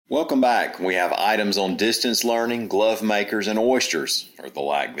Welcome back. We have items on distance learning, glove makers, and oysters, or the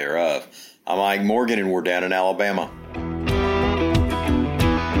lack thereof. I'm Mike Morgan, and we're down in Alabama.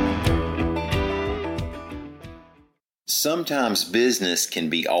 Sometimes business can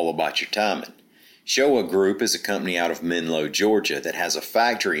be all about your timing. Showa Group is a company out of Menlo, Georgia that has a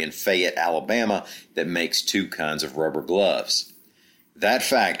factory in Fayette, Alabama that makes two kinds of rubber gloves. That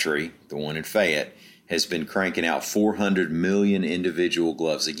factory, the one in Fayette, has been cranking out 400 million individual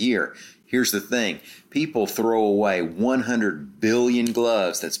gloves a year. Here's the thing. People throw away 100 billion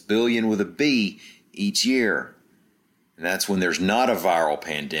gloves, that's billion with a B, each year. And that's when there's not a viral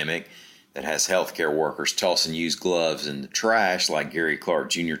pandemic that has healthcare workers tossing used gloves in the trash like Gary Clark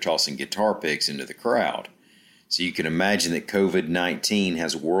Jr. tossing guitar picks into the crowd. So you can imagine that COVID-19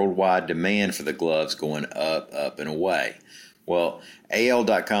 has worldwide demand for the gloves going up, and away. Well,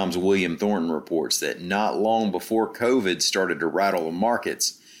 AL.com's William Thornton reports that not long before COVID started to rattle the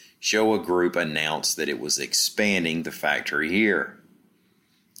markets, Showa Group announced that it was expanding the factory here.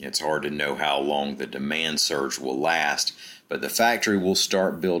 It's hard to know how long the demand surge will last, but the factory will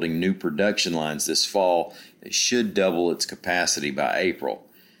start building new production lines this fall that should double its capacity by April.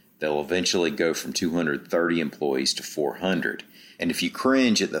 They'll eventually go from 230 employees to 400. And if you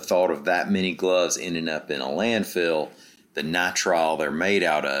cringe at the thought of that many gloves ending up in a landfill, the nitrile they're made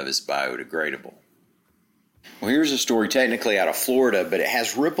out of is biodegradable. Well, here's a story technically out of Florida, but it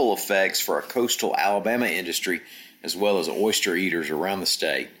has ripple effects for a coastal Alabama industry as well as oyster eaters around the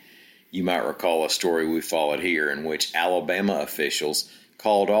state. You might recall a story we followed here in which Alabama officials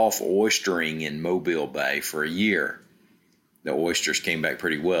called off oystering in Mobile Bay for a year. The oysters came back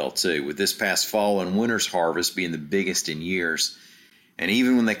pretty well, too, with this past fall and winter's harvest being the biggest in years. And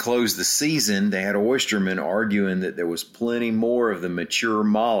even when they closed the season, they had oystermen arguing that there was plenty more of the mature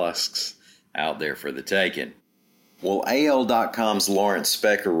mollusks out there for the taking. Well, AL.com's Lawrence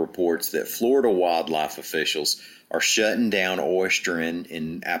Specker reports that Florida wildlife officials are shutting down oystering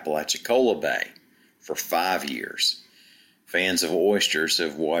in Apalachicola Bay for 5 years. Fans of oysters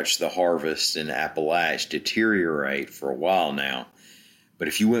have watched the harvest in Appalachia deteriorate for a while now. But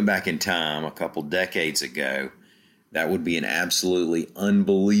if you went back in time a couple decades ago, that would be an absolutely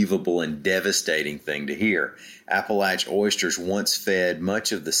unbelievable and devastating thing to hear. Appalachia oysters once fed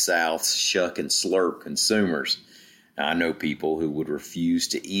much of the South's shuck and slurp consumers. Now, I know people who would refuse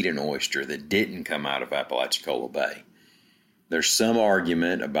to eat an oyster that didn't come out of Apalachicola Bay. There's some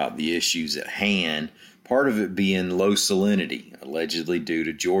argument about the issues at hand, part of it being low salinity, allegedly due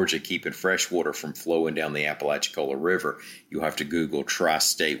to Georgia keeping fresh water from flowing down the Apalachicola River. You'll have to Google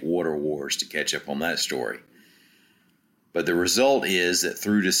Tri-State Water Wars to catch up on that story. But the result is that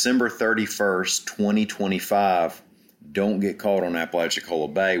through December 31st, 2025, don't get caught on Apalachicola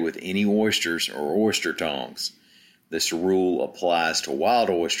Bay with any oysters or oyster tongs. This rule applies to wild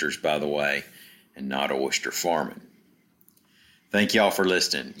oysters, by the way, and not oyster farming. Thank y'all for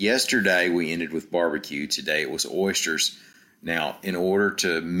listening. Yesterday we ended with barbecue. Today it was oysters. Now, in order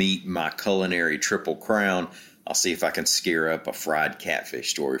to meet my culinary triple crown, I'll see if I can scare up a fried catfish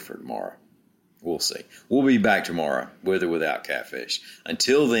story for tomorrow. We'll see. We'll be back tomorrow, with or without catfish.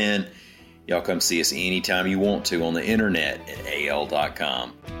 Until then, y'all come see us anytime you want to on the internet at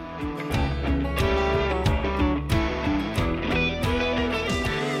AL.com.